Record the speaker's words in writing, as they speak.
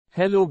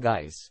Hello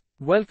guys.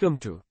 Welcome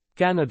to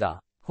Canada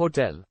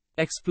Hotel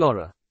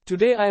Explorer.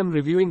 Today I am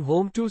reviewing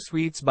Home2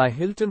 Suites by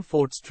Hilton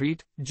Fort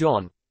St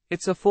John.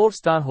 It's a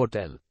 4-star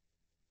hotel.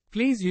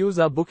 Please use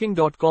our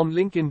booking.com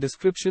link in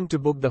description to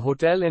book the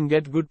hotel and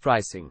get good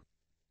pricing.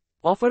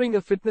 Offering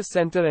a fitness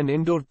center and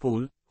indoor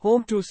pool,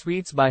 Home2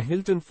 Suites by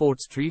Hilton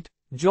Fort St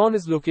John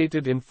is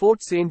located in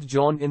Fort St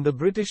John in the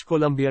British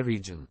Columbia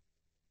region.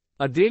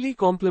 A daily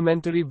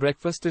complimentary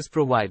breakfast is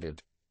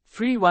provided.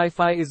 Free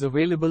Wi-Fi is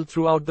available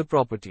throughout the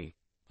property.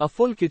 A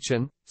full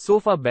kitchen,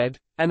 sofa bed,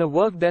 and a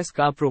work desk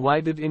are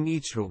provided in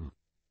each room.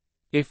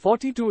 A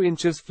 42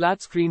 inches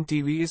flat-screen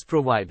TV is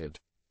provided.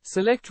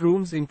 Select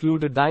rooms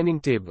include a dining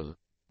table.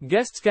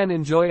 Guests can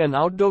enjoy an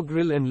outdoor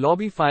grill and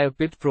lobby fire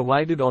pit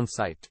provided on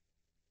site.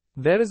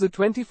 There is a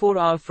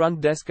 24-hour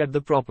front desk at the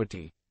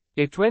property.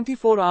 A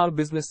 24-hour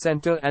business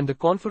center and a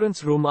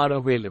conference room are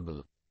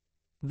available.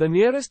 The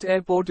nearest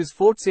airport is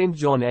Fort St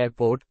John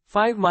Airport,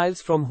 5 miles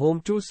from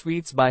Home2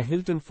 Suites by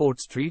Hilton Fort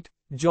St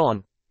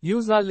John.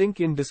 Use our link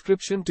in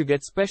description to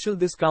get special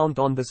discount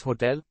on this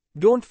hotel.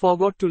 Don't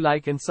forget to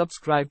like and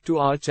subscribe to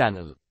our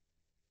channel.